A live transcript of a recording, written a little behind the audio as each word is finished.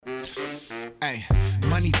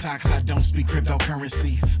detox, I don't speak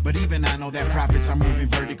cryptocurrency, but even I know that profits are moving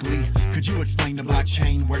vertically. Could you explain the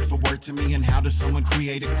blockchain word for word to me, and how does someone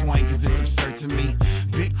create a coin, cause it's absurd to me.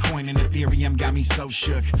 Bitcoin and Ethereum got me so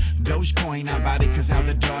shook. Dogecoin, I bought it cause how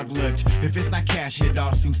the dog looked. If it's not cash, it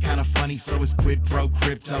all seems kind of funny, so it's quid pro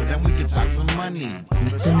crypto, then we can talk some money.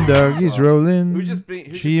 Some doggies rolling.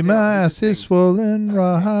 My ass is swollen,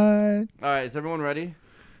 right. All right, is everyone ready?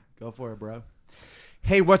 Go for it, bro.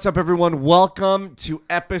 Hey, what's up, everyone? Welcome to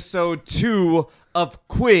episode 2 of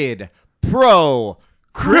Quid Pro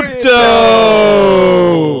Crypto.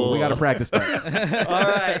 We got to practice that. All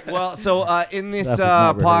right. Well, so in this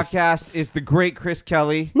podcast is the great Chris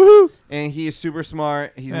Kelly. Woohoo! And he is super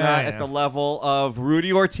smart. He's not at the level of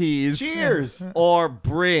Rudy Ortiz. Cheers. Or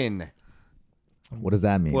Bryn. What does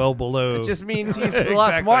that mean? Well below. It just means he's a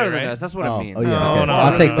lot smarter than us. That's what it means. Oh, yeah. No, Okay. no,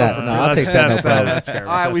 I'll no, take no, that. no, No, I'll take that. No problem. That's All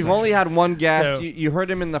right, we've only had one guest. So- You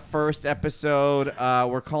heard him in the first episode.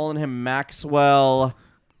 We're calling him Maxwell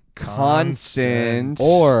Constant.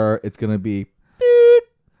 Or it's going to be...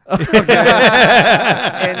 And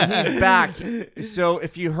he's back. So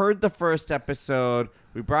if you heard the first episode,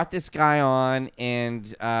 we brought this guy on and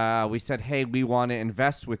we said, hey, we want to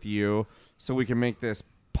invest with you so we can make this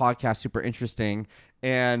podcast super interesting.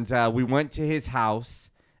 And we went to his house.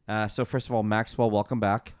 So first of all, Maxwell, welcome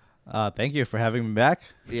back. Thank you for having me back.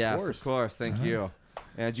 Yes, of course. Thank you.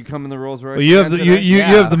 And did you come in the Rolls Royce? Well, you have the you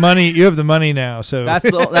have the money. You have the money now. So That's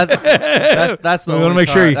the We wanna only make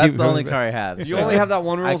car. sure you That's keep- the only car I have. You so only have that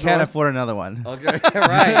one I Rolls can't Royce? afford another one. Okay,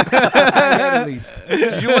 right. At least.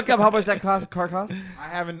 Did you look up how much that car cost? I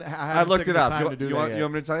haven't I looked taken it the up. time You, to do you that want yet. you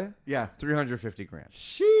want me to tell you? Yeah. 350 grand.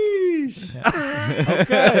 Sheesh.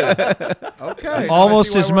 Okay.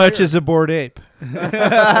 almost as much as a Bored Ape. All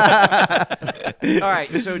right,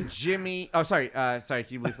 so Jimmy. Oh, sorry. Can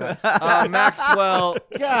you believe that? Maxwell.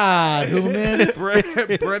 God, who, man?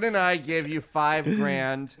 Brett and I gave you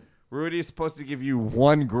 $5,000. Rudy is supposed to give you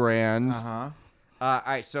 $1,000. Uh-huh. All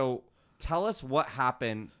right, so tell us what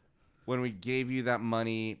happened when we gave you that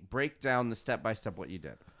money. Break down the step by step what you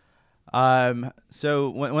did. So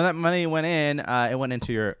when that money went in, it went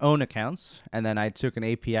into your own accounts, and then I took an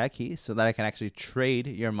API key so that I can actually trade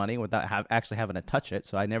your money without actually having to touch it.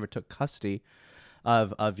 So I never took custody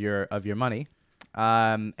of your money.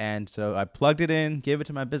 And so I plugged it in, gave it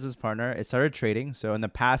to my business partner. It started trading. So in the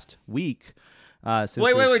past week, since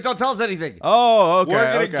Wait! Don't tell us anything. Oh, okay. We're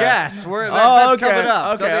gonna okay. guess. That's coming up. Okay, Don't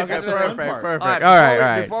okay, answer that's the fun perfect, part. perfect. All All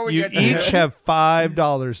right. Before we You get to each have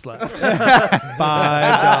 $5 left. $5.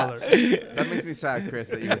 That makes me sad, Chris,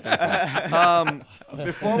 that you would think that.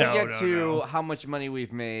 Before we get to how much money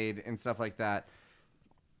we've made and stuff like that,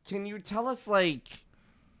 can you tell us, like,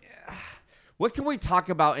 what can we talk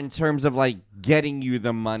about in terms of, like, getting you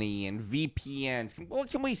the money and VPNs?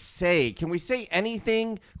 What can we say? Can we say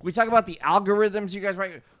anything? Can we talk about the algorithms you guys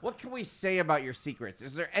write? What can we say about your secrets?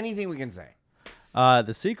 Is there anything we can say?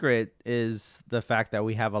 The secret is the fact that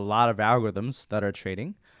we have a lot of algorithms that are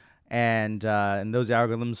trading, and those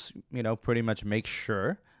algorithms, pretty much make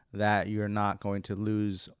sure that you're not going to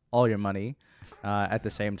lose all your money at the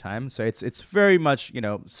same time. So it's very much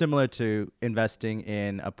similar to investing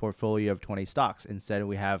in a portfolio of 20 stocks. Instead,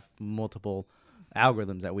 we have multiple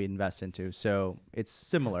algorithms that we invest into. So it's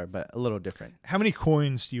similar, but a little different. How many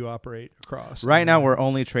coins do you operate across? Right now, we're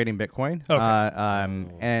only trading Bitcoin. Okay.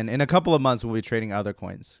 And in a couple of months, we'll be trading other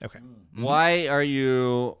coins. Okay. Why are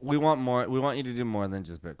you... We want more. We want you to do more than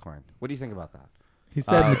just Bitcoin. What do you think about that? He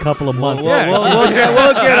said in a couple of months. Yeah. We'll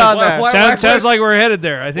get on that. Sounds like we're headed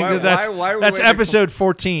there. I think that's why are we that's waiting episode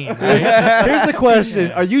 14. Here's the question.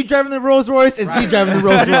 Are you driving the Rolls Royce? Is he driving the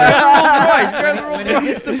Rolls Royce? When he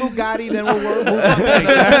gets the Bugatti, then we'll move on to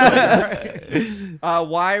exactly.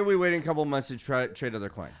 Why are we waiting a couple months to trade other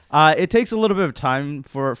coins? It takes a little bit of time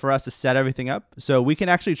for us to set everything up. So we can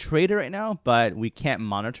actually trade it right now, but we can't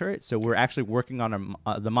monitor it. So we're actually working on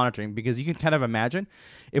the monitoring, because you can kind of imagine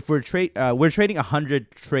if we're trading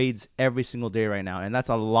 100 trades every single day right now, and that's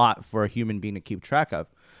a lot for a human being to keep track of.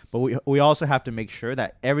 But we also have to make sure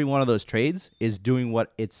that every one of those trades is doing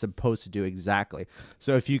what it's supposed to do exactly.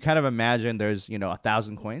 So if you kind of imagine there's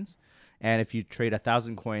 1,000 coins, and if you trade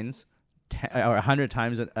 1,000 coins or 100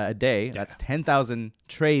 times a day, that's 10,000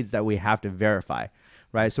 trades that we have to verify,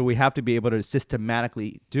 right? So we have to be able to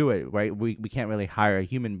systematically do it, right? We can't really hire a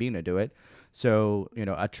human being to do it. So,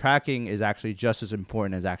 a tracking is actually just as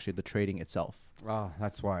important as actually the trading itself. Oh,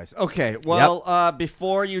 that's wise. Okay, well,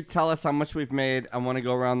 before you tell us how much we've made, I want to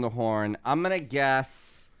go around the horn. I'm going to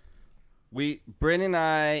guess Bryn and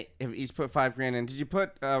I have each put $5,000 in. Did you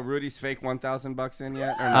put Rudy's fake $1,000 in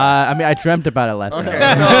yet? Or not? I mean, I dreamt about it last night.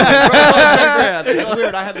 It's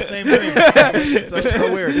weird. I had the same dream. So it's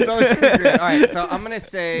so weird. It's always $10,000. All right, so I'm gonna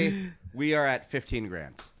say we are at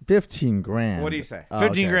 $15,000. 15 grand. What do you say?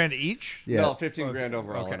 15 grand each? Yeah. No, $15,000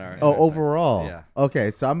 overall. Okay. In our, Oh, overall. Yeah.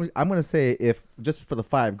 Okay, so I'm gonna say if just for the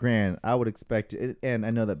 $5,000, I would expect it, and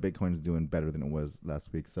I know that Bitcoin's doing better than it was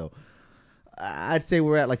last week, so I'd say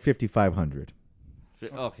we're at like 5,500.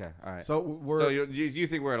 Okay, all right. So So you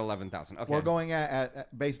think we're at 11,000? Okay. we're going at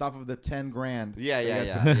based off of the 10 grand.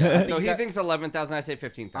 Yeah. So you he got- thinks 11,000. I say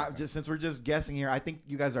 15,000. Just since we're just guessing here, I think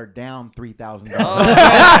you guys are down $3,000.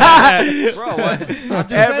 Bro, what? I'm just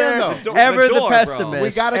saying though. Ever the door, bro. pessimist. We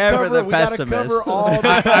gotta Ever cover. the We gotta pessimist. cover all the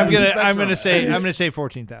I'm sides of the gonna spectrum. say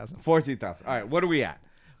 14,000. 14,000. All right, what are we at?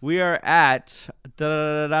 We are at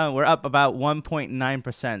we're up about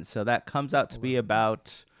 1.9%. So that comes out to be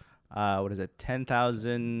about what is it?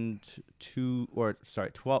 10,002 or sorry,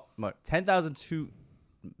 10,002.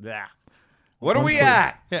 What are we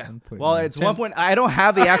at? Yeah. Well, it's 1 point. I don't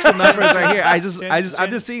have the actual numbers right here. I'm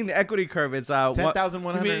just seeing the equity curve. It's You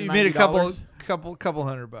made a couple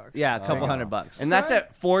 $100. Yeah, a couple $100. And that's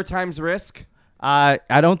at 4 times risk. I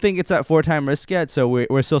don't think it's at 4-time risk yet, so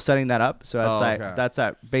we're still setting that up. So that's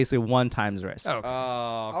at basically 1 times risk. Oh, okay.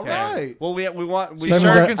 Oh, okay. All right. Well, we want We So that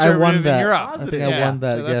start means I conservative won and that. you're up. I think Yeah, I won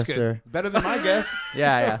that so that's guess good. there. Better than my guess.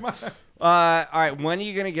 Yeah. all right. When are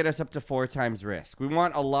you gonna get us up to 4 times risk? We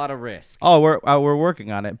want a lot of risk. Oh, we're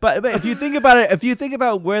working on it. But if you think about it, if you think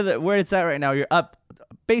about where it's at right now, you're up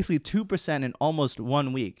basically 2% in almost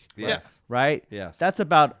 1 week. Yes. Right. Yes. That's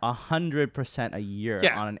about 100% a year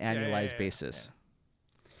Yeah. on an Yeah, annualized yeah. basis.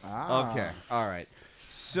 Okay. All right.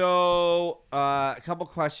 So, a couple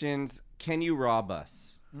questions. Can you rob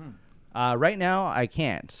us? Right now, I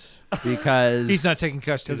can't because He's not taking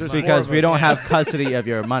custody. Because of there's mine. because we don't have custody of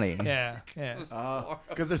your money. Yeah.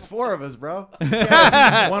 Because there's 4 of us, bro.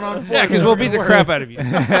 Yeah, 1 on 4. Yeah, because we'll beat the crap out of you.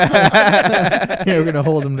 Yeah, we're gonna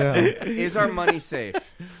hold him down. Is our money safe?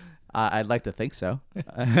 I'd like to think so.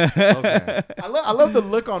 Okay. I love the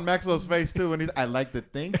look on Maxwell's face too when he's. I like to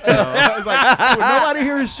think so. I was like, nobody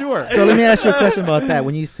here is sure. So let me ask you a question about that.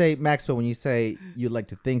 When you say Maxwell, when you say you'd like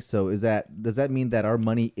to think so, does that mean that our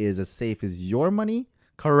money is as safe as your money?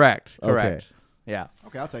 Correct. Okay. Yeah.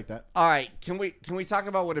 Okay, I'll take that. All right. Can we talk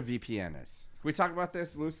about what a VPN is? Can we talk about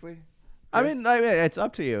this loosely? I mean, it's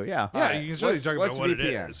up to you. Yeah. Yeah, you can certainly talk about what's what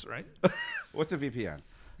VPN? it is, right? What's a VPN?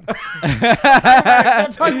 Don't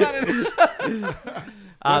talk about it.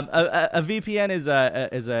 A VPN is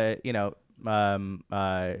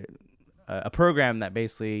a program that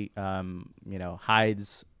basically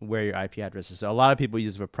hides where your IP address is. So a lot of people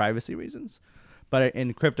use it for privacy reasons, but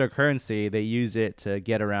in cryptocurrency they use it to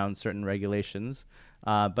get around certain regulations.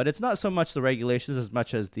 But it's not so much the regulations as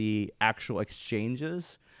much as the actual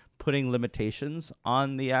exchanges putting limitations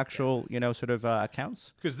on the actual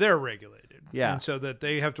accounts. Because they're regulated. Yeah. And so that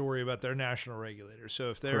they have to worry about their national regulators. So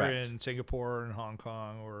if they're Correct. in Singapore or in Hong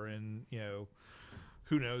Kong or in,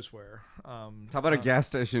 who knows where. How about a gas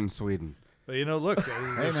station in Sweden? But, look,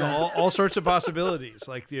 there's all sorts of possibilities.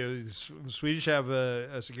 Like, the Swedish have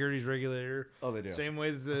a securities regulator. Oh, they do. Same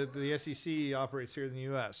way that the SEC operates here in the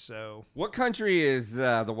U.S. So What country is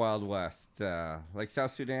the Wild West? Like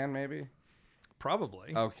South Sudan, maybe?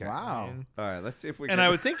 probably. Okay. Wow. All right. Let's see if we can. And I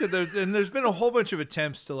would think that there's been a whole bunch of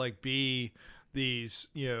attempts to be these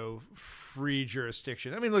free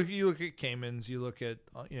jurisdictions. I mean, look, you look at Caymans, you look at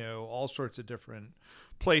all sorts of different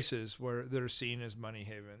places that are seen as money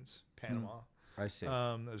havens. Panama. I see.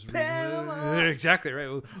 There's a reason, exactly right.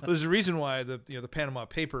 Well, there's a reason why the Panama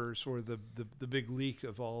Papers or the big leak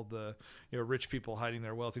of all the rich people hiding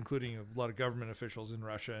their wealth, including a lot of government officials in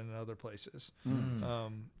Russia and other places.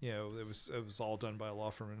 It was all done by a law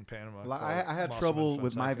firm in Panama. Well, I had Mossman trouble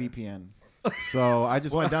with my Fonseca. VPN. So I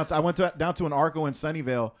just went down to an Arco in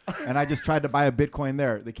Sunnyvale, and I just tried to buy a Bitcoin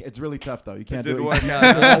there. It's really tough though. You can't do it. work You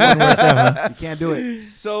out. you can't do it.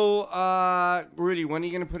 So, Rudy, when are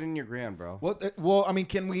you gonna put in your grand, bro? Well, I mean,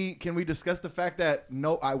 can we discuss the fact that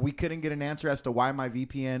we couldn't get an answer as to why my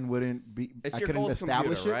VPN wouldn't be? It's I your couldn't old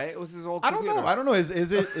establish computer, it. right? It was his old. I don't know. Is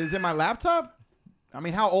it my laptop? I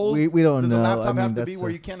mean, how old We don't does know. a laptop I mean, have to be that's where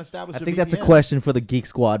a- you can't establish? I think that's a VPN? question for the Geek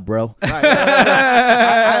Squad, bro. Right.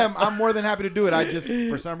 I'm more than happy to do it. I just,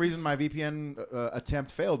 for some reason, my VPN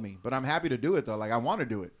attempt failed me. But I'm happy to do it, though. Like, I want to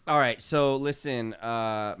do it. All right, so listen,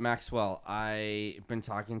 Maxwell, I've been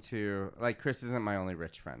talking to Chris isn't my only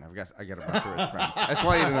rich friend. I got a bunch of rich friends. I just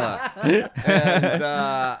want you to know that. And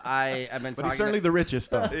I've been But talking. he's certainly the richest,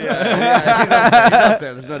 though. he's up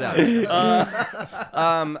there. There's no doubt.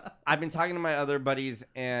 I've been talking to my other buddies,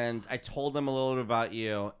 and I told them a little bit about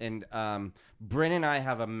you. And Bryn and I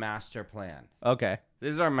have a master plan. Okay.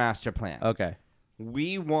 This is our master plan. Okay.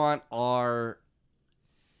 We want our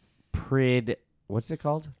what's it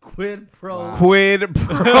called? Quid pro. Quid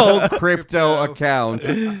Pro crypto account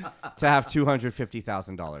to have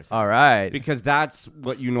 $250,000. All right. Because that's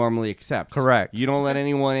what you normally accept. Correct. You don't let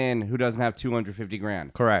anyone in who doesn't have 250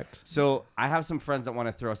 grand. Correct. So I have some friends that want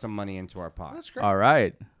to throw some money into our pot. That's great. All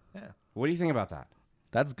right. Yeah. What do you think about that?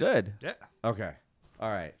 That's good. Yeah. Okay. All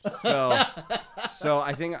right. So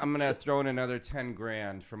I think I'm going to throw in another 10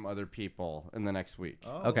 grand from other people in the next week.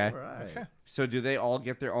 Oh, Okay. Right. Okay. So do they all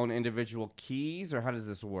get their own individual keys, or how does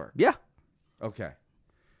this work? Yeah. Okay.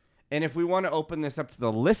 And if we want to open this up to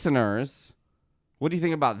the listeners, what do you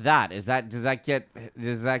think about that? Does that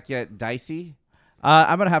get dicey?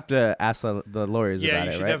 I'm gonna have to ask the lawyers Yeah, about you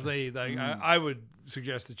it, should right? definitely. Like, I would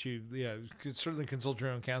suggest that you, could certainly consult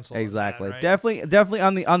your own counsel. on Exactly. that, right?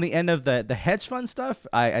 Definitely on the end of the hedge fund stuff,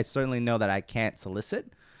 I certainly know that I can't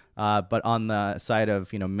solicit. But on the side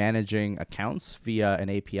of managing accounts via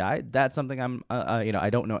an API, that's something I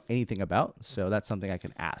don't know anything about, so that's something I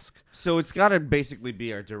can ask. So it's got to basically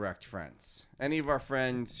be our direct friends. Any of our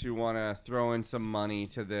friends who want to throw in some money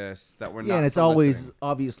to this that we're not. Yeah, and it's soliciting. always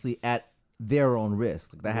obviously at their own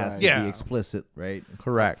risk. Like, that has to Yeah. be explicit, right?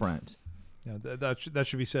 Correct. Front. Yeah, that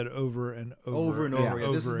should be said over and over, Over and over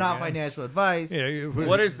again. This is not financial advice. Yeah.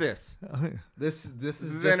 What is this? This This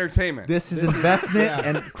is is just, entertainment. This is investment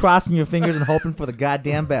and crossing your fingers and hoping for the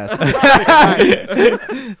goddamn best.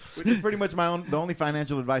 Which is pretty much the only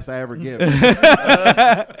financial advice I ever give.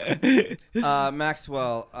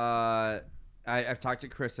 Maxwell, I've talked to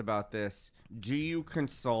Chris about this. Do you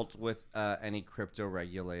consult with any crypto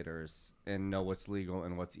regulators and know what's legal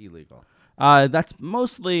and what's illegal? That's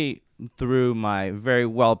mostly through my very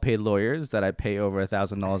well-paid lawyers that I pay over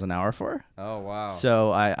 $1,000 an hour for. Oh, wow.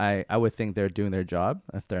 So I would think they're doing their job.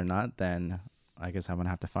 If they're not, then I guess I'm gonna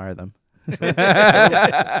have to fire them.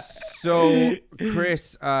 So,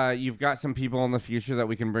 Chris, you've got some people in the future that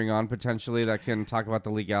we can bring on potentially that can talk about the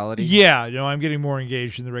legality? Yeah, I'm getting more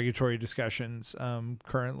engaged in the regulatory discussions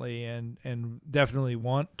currently, and definitely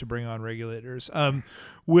want to bring on regulators.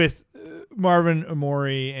 With Marvin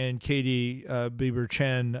Amori and Katie Bieber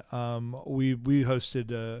Chen, we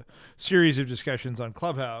hosted a series of discussions on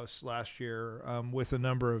Clubhouse last year with a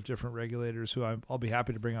number of different regulators who I'll be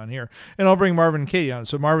happy to bring on here. And I'll bring Marvin and Katie on.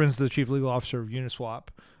 So Marvin's the chief legal officer of Uniswap,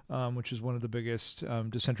 which is one of the biggest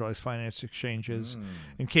decentralized finance exchanges.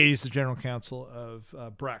 And Katie's the general counsel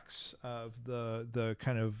of Brex, of the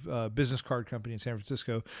kind of business card company in San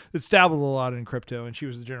Francisco that's dabbled a lot in crypto. And she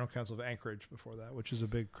was the general counsel of Anchorage before that, which is a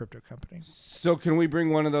big crypto company. So can we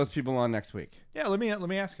bring one of those people on next week? Yeah, let me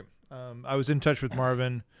ask him. I was in touch with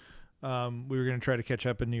Marvin. We were going to try to catch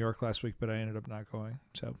up in New York last week, but I ended up not going.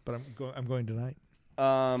 But I'm going tonight.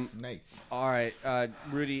 Nice. All right,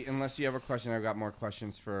 Rudy, unless you have a question, I've got more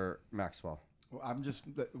questions for Maxwell. Well, I'm just,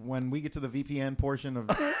 when we get to the VPN portion of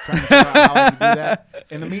trying to figure out how I can do that,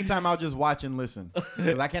 in the meantime, I'll just watch and listen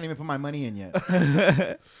because I can't even put my money in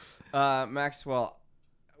yet. Maxwell,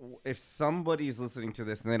 if somebody's listening to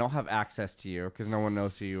this and they don't have access to you because no one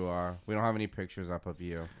knows who you are, we don't have any pictures up of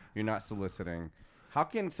you, you're not soliciting, how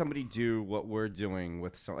can somebody do what we're doing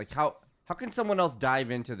with how can someone else dive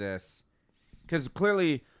into this? Because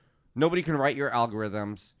clearly nobody can write your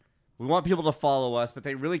algorithms. We want people to follow us, but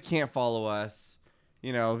they really can't follow us.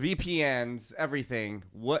 VPNs, everything.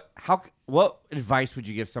 What advice would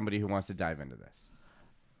you give somebody who wants to dive into this?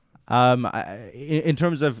 In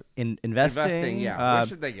terms of investing, yeah. Where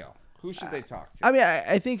should they go? Who should they talk to? I mean,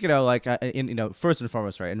 I think first and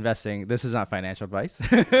foremost, right? Investing. This is not financial advice,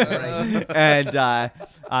 and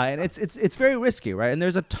it's very risky, right? And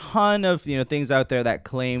there's a ton of things out there that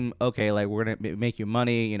claim, okay, like we're gonna make you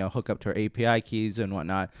money, hook up to our API keys and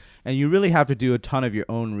whatnot, and you really have to do a ton of your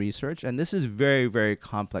own research. And this is very, very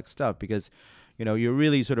complex stuff because, you're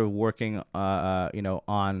really sort of working,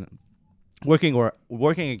 on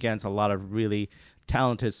working against a lot of really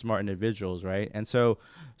talented, smart individuals, right? And so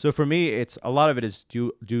for me, it's a lot of it is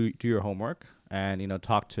do your homework and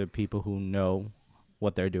talk to people who know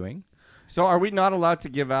what they're doing. So are we not allowed to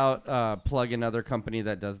give out plug another company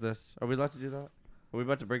that does this? Are we allowed to do that? Are we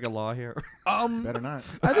about to break a law here? Better not.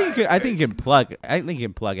 I think you can plug. I think you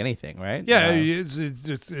can plug anything, right? Yeah, is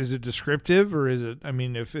it descriptive or is it? I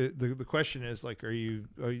mean, if the question is like, you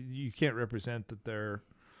can't represent that they're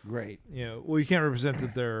great. Well, you can't represent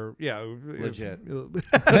that they're legit. we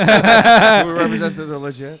represent that they're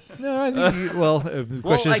legit. No, I think. The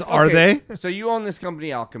question is, are they? So you own this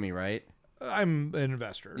company, Alchemy, right? I'm an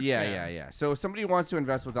investor. Yeah. So if somebody wants to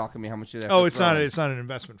invest with Alchemy, how much do they have Oh, to it's throw not. in? It's not an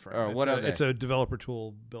investment firm. It's a developer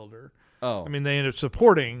tool builder. Oh, I mean, they end up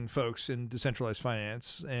supporting folks in decentralized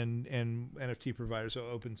finance and NFT providers, so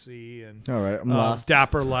OpenSea and All right, I'm lost.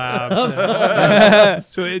 Dapper Labs.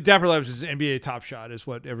 Dapper Labs is NBA Top Shot, is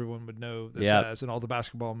what everyone would know this as, and all the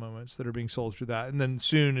basketball moments that are being sold through that. And then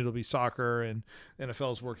soon it'll be soccer, and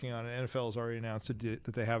NFL's working on it. NFL's already announced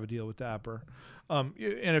that they have a deal with Dapper.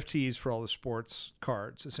 NFTs for all the sports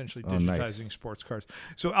cards, essentially digitizing sports cards.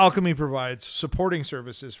 So Alchemy provides supporting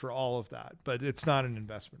services for all of that, but it's not an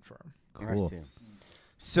investment firm. Cool. I see.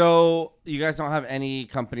 So you guys don't have any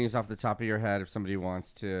companies off the top of your head if somebody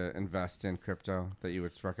wants to invest in crypto that you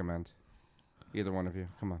would recommend? Either one of you,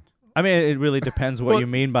 come on. I mean, it really depends what you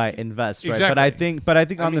mean by invest, right? Exactly. But I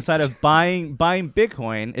think on the side of buying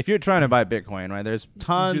Bitcoin, if you're trying to buy Bitcoin, right, there's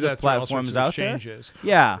tons of platforms out there.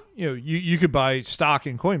 Yeah. You could buy stock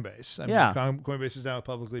in Coinbase. I mean, Coinbase is now a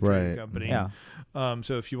publicly traded company. Yeah.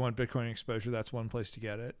 So if you want Bitcoin exposure, that's one place to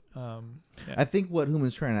get it. I think what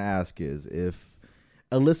Human's trying to ask is if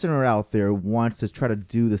a listener out there wants to try to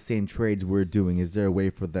do the same trades we're doing, is there a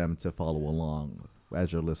way for them to follow along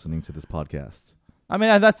as you're listening to this podcast? I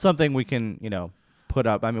mean, that's something we can, put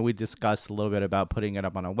up. I mean, we discussed a little bit about putting it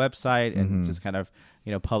up on a website and just kind of,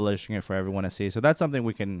 publishing it for everyone to see. So that's something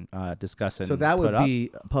we can discuss and So that would put be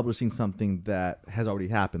publishing something that has already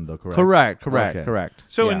happened, though, correct? Correct.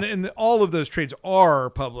 So all of those trades are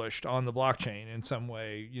published on the blockchain in some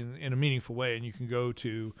way, in a meaningful way, and you can go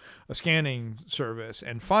to a scanning service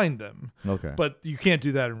and find them. Okay. But you can't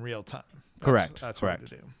do that in real time. That's hard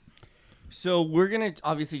to do. So we're going to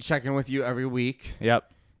obviously check in with you every week. Yep.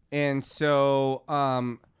 And so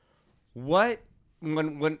when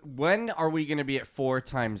are we going to be at 4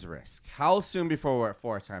 times risk? How soon before we're at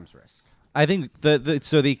 4 times risk? I think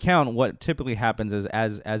the account, what typically happens is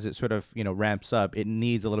as it sort of ramps up, it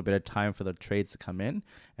needs a little bit of time for the trades to come in,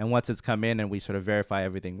 and once it's come in and we sort of verify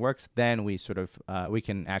everything works, then we sort of we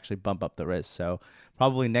can actually bump up the risk. So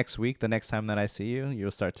probably next week, the next time that I see you,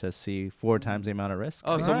 you'll start to see 4 times the amount of risk.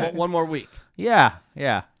 Oh, so one more week. Yeah.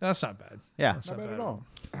 That's not bad. Yeah, That's Not bad at all.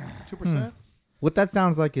 all. 2%. What that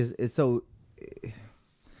sounds like is so.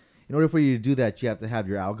 In order for you to do that, you have to have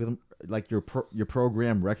your algorithm, like your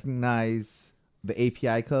program, recognize the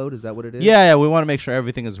API code. Is that what it is? Yeah. We want to make sure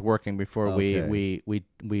everything is working before Okay.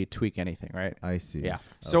 we tweak anything, right? I see. Yeah.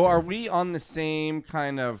 So are we on the same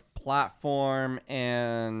kind of platform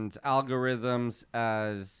and algorithms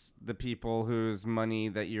as the people whose money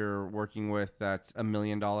that you're working with that's $1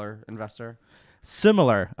 million investor?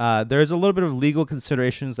 Similar. There's a little bit of legal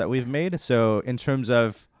considerations that we've made. So in terms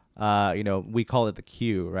of we call it the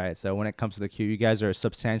queue, right? So when it comes to the queue, you guys are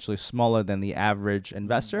substantially smaller than the average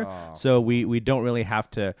investor. Oh. So we don't really have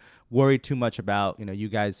to worry too much about, you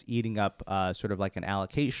guys eating up sort of like an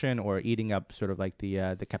allocation or eating up sort of like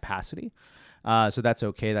the capacity. So that's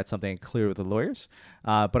okay. That's something clear with the lawyers.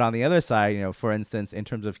 But on the other side, for instance, in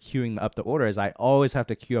terms of queuing up the orders, I always have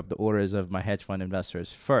to queue up the orders of my hedge fund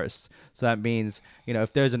investors first. So that means,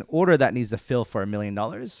 if there's an order that needs to fill for $1 million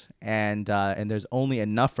and there's only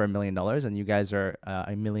enough for $1 million and you guys are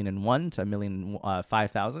 $1,001,000 to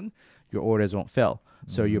 $1,005,000, your orders won't fill.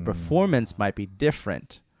 So your performance might be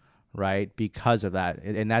different, right? Because of that.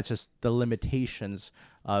 And that's just the limitations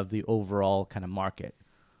of the overall kind of market.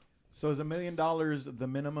 So is $1 million the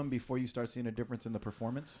minimum before you start seeing a difference in the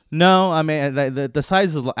performance? No, I mean, the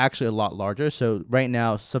size is actually a lot larger. So right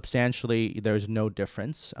now, substantially, there's no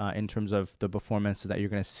difference in terms of the performance that you're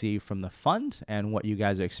going to see from the fund and what you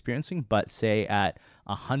guys are experiencing. But say at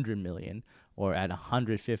 100 million or at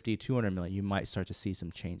 150, 200 million, you might start to see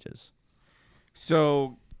some changes.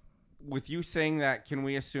 So with you saying that, can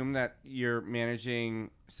we assume that you're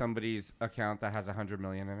managing somebody's account that has 100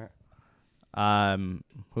 million in it?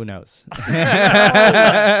 Who knows?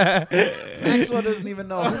 Maxwell doesn't even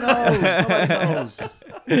know. Who knows?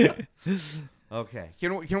 Nobody knows. Okay.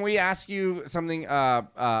 Can we ask you something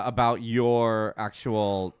about your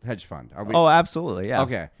actual hedge fund? Are we? Oh, absolutely. Yeah.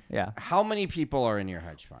 Okay. Yeah. How many people are in your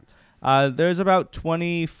hedge fund? There's about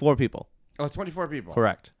 24 people. Oh, 24 people.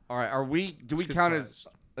 Correct. All right. Do we good count size.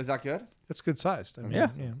 as? Is that good? That's good sized. I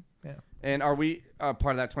mean, Yeah. And are we part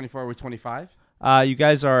of that 24? Are we 25? You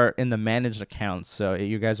guys are in the managed accounts, so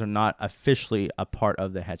you guys are not officially a part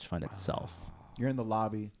of the hedge fund itself. You're in the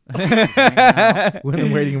lobby. We're in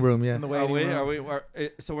the waiting room. Yeah. In the waiting room.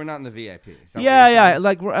 So we're not in the VIP. Yeah.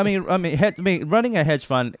 Like running a hedge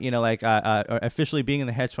fund, or officially being in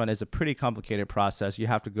the hedge fund is a pretty complicated process. You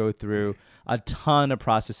have to go through a ton of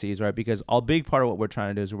processes, right? Because a big part of what we're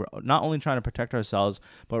trying to do is we're not only trying to protect ourselves,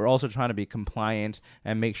 but we're also trying to be compliant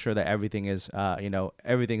and make sure that everything is,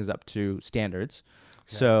 everything is up to standards.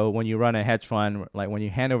 So when you run a hedge fund, like when you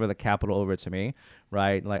hand over the capital over to me,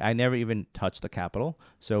 right? Like I never even touch the capital.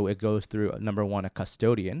 So it goes through, number one, a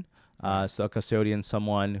custodian. So a custodian,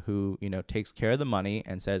 someone who, takes care of the money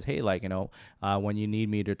and says, hey, when you need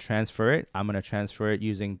me to transfer it, I'm going to transfer it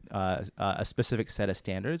using a specific set of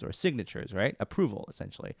standards or signatures, right? Approval,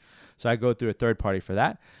 essentially. So I go through a third party for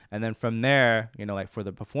that. And then from there, for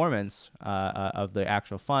the performance of the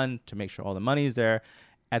actual fund to make sure all the money is there,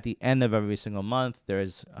 at the end of every single month,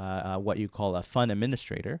 there's what you call a fund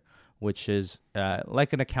administrator, which is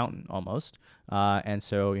like an accountant almost. And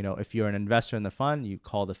so, if you're an investor in the fund, you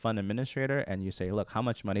call the fund administrator and you say, look, how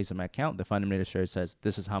much money is in my account? The fund administrator says,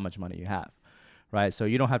 this is how much money you have, right? So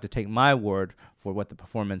you don't have to take my word for what the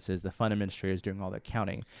performance is. The fund administrator is doing all the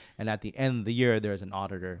accounting. And at the end of the year, there's an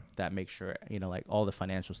auditor that makes sure, all the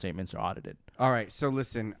financial statements are audited. All right. So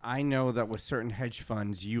listen, I know that with certain hedge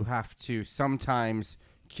funds, you have to sometimes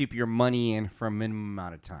keep your money in for a minimum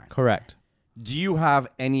amount of time. Correct. Do you have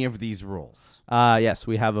any of these rules? Yes,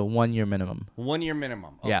 we have a 1 year minimum. 1 year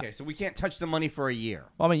minimum. Okay, Yeah. so we can't touch the money for a year.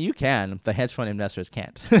 Well, you can. The hedge fund investors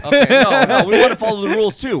can't. Okay, no, we want to follow the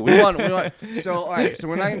rules too. We want. So all right, so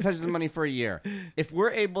we're not gonna touch the money for a year. If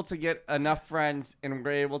we're able to get enough friends and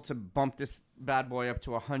we're able to bump this bad boy up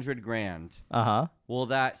to $100,000, will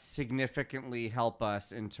that significantly help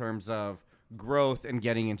us in terms of growth and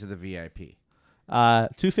getting into the VIP?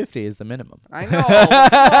 250 is the minimum. I know.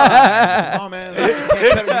 Come on, man. You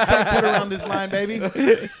can't cut around this line, baby.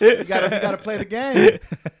 You gotta play the game.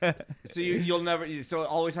 So you'll never. So it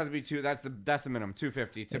always has to be two. That's the minimum.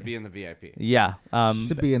 250 to be in the VIP. Yeah.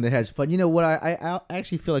 To be in the hedge fund. You know what? I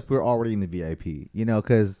actually feel like we're already in the VIP.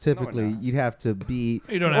 Because typically you'd have to be.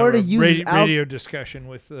 You don't have a radio discussion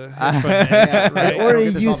with the hedge fund manager, right? In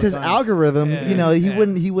order to use his algorithm,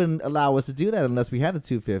 he wouldn't allow us to do that unless we had the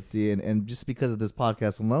 250, and just because of this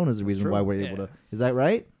podcast alone is the reason why we're able to. Is that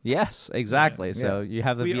right? Yes, exactly. Yeah. So you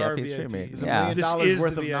have the VIP streaming. Yeah, this is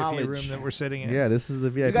worth the of VIP knowledge room that we're sitting in. Yeah, this is the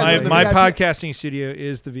VIP. My podcasting studio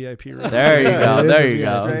is the VIP room. There you go. There you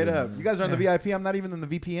go. Straight up. You guys are in the VIP. I'm not even in the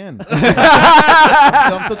VPN.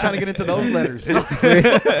 I'm still trying to get into those letters.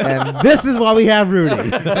 And this is why we have Rudy.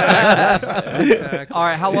 Exactly. All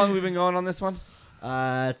right, how long have we been going on this one?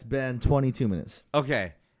 It's been 22 minutes.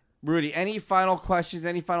 Okay. Rudy, any final questions,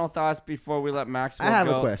 any final thoughts before we let Maxwell go? I have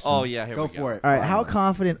a question. Oh, yeah, here we go. Go for it. All right, how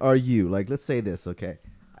confident are you? Like, let's say this, okay?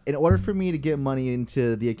 In order for me to get money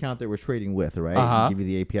into the account that we're trading with, right? Give you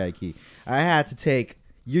the API key. I had to take,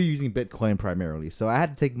 you're using Bitcoin primarily, so I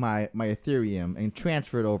had to take my Ethereum and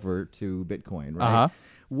transfer it over to Bitcoin, right?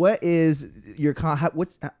 What is your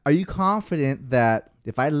are you confident that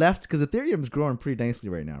if I left, because Ethereum is growing pretty nicely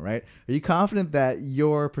right now, right? Are you confident that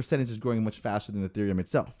your percentage is growing much faster than Ethereum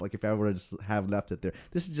itself? Like if I were to just have left it there,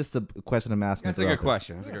 this is just a question I'm asking. That's a good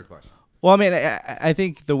question. That's a good question. Well, I mean, I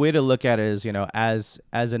think the way to look at it is, as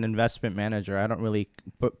an investment manager, I don't really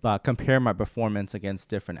compare my performance against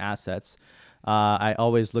different assets. I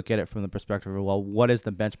always look at it from the perspective of, well, what is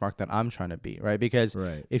the benchmark that I'm trying to beat, right? Because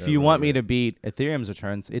if you want me to beat Ethereum's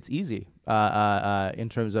returns, it's easy in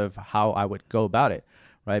terms of how I would go about it,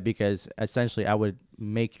 right? Because essentially I would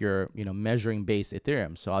make your, measuring base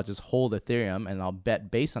Ethereum. So I'll just hold Ethereum and I'll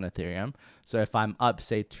bet based on Ethereum. So if I'm up,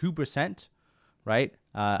 say, 2%, right,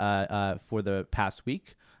 for the past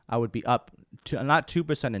week, I would be up to not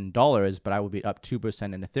 2% in dollars, but I would be up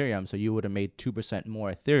 2% in Ethereum. So you would have made 2%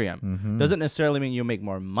 more Ethereum. Doesn't necessarily mean you'll make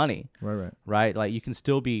more money. Right. Like you can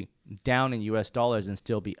still be down in US dollars and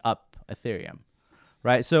still be up Ethereum.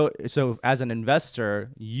 Right. So as an investor,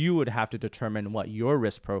 you would have to determine what your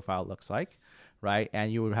risk profile looks like. Right.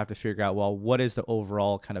 And you would have to figure out, well, what is the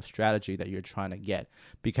overall kind of strategy that you're trying to get?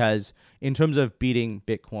 Because in terms of beating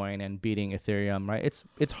Bitcoin and beating Ethereum, right,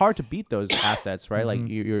 it's hard to beat those assets, right? Like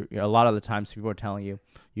you're a lot of the times people are telling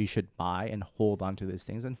you should buy and hold on to these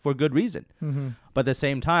things, and for good reason. But at the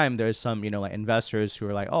same time, there's some, like investors who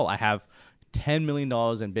are like, oh, I have $10 million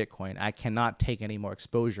in Bitcoin. I cannot take any more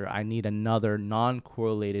exposure. I need another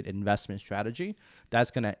non-correlated investment strategy that's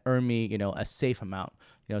going to earn me, a safe amount.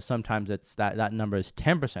 Sometimes it's that number is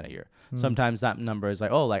 10% a year. Sometimes that number is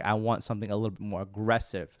like, I want something a little bit more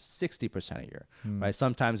aggressive, 60% a year, right?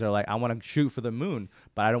 Sometimes they're like, I want to shoot for the moon,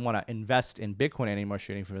 but I don't want to invest in Bitcoin anymore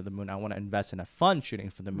shooting for the moon. I want to invest in a fund shooting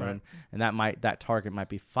for the moon. And that target might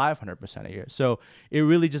be 500% a year. So it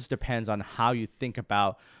really just depends on how you think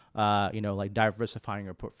about, diversifying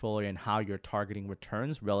your portfolio and how you're targeting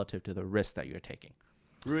returns relative to the risk that you're taking.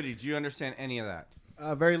 Rudy, do you understand any of that?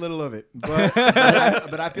 Very little of it, but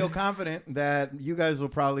I feel confident that you guys will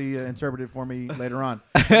probably interpret it for me later on.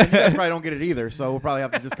 And you guys probably don't get it either, so we'll probably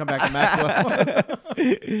have to just come back to Maxwell.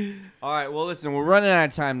 All right, well, listen, we're running out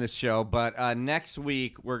of time this show, but next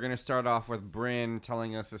week we're going to start off with Bryn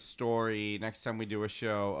telling us a story next time we do a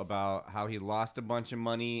show about how he lost a bunch of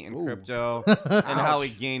money in crypto and how he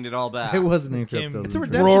gained it all back. It wasn't in crypto. It's a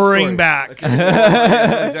redemption roaring story. back.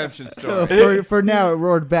 Redemption story. For now, it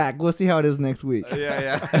roared back. We'll see how it is next week. Yeah.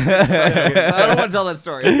 I don't want to tell that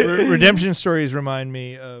story. Redemption stories remind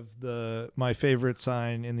me of my favorite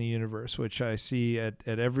sign in the universe, which I see at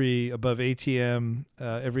every ATM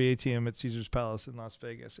at Caesar's Palace in Las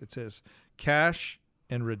Vegas. It says cash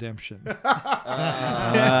and redemption. If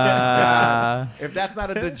that's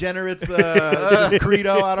not a degenerate's just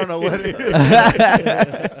credo, I don't know what it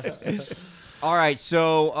is. All right,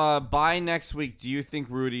 so by next week, do you think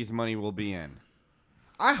Rudy's money will be in?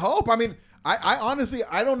 I hope. I mean, I honestly,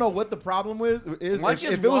 I don't know what the problem is. If it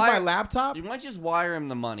was my laptop, you might just wire him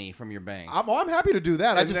the money from your bank. I'm happy to do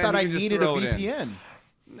that. I And just then thought I you can just needed a throw it in. VPN.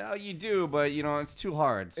 No, you do, but it's too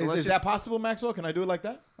hard. So Is that possible, Maxwell? Can I do it like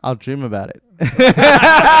that? I'll dream about it.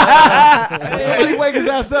 Somebody wake his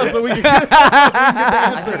ass up so we can get the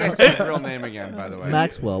I answer. think I said his real name again, by the way.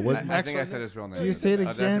 Maxwell. What? I think I said his real name. Did you say it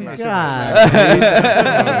That's again? Maxwell.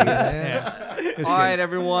 God. All right,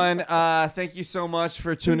 everyone. Thank you so much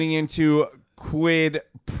for tuning into Quid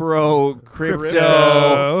Pro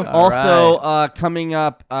Crypto. Also, coming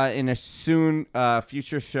up in a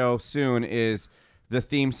future show soon is the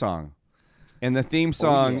theme song. And the theme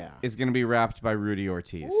song is going to be rapped by Rudy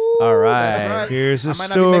Ortiz. All right. That's right. Here's a I might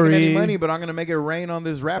not be making any story money, but I'm going to make it rain on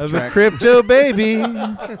this rap of track. a crypto baby. All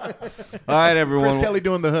right, everyone. Chris Kelly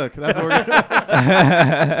doing the hook. That's what we're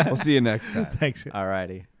gonna We'll see you next time. Thanks. All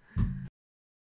righty.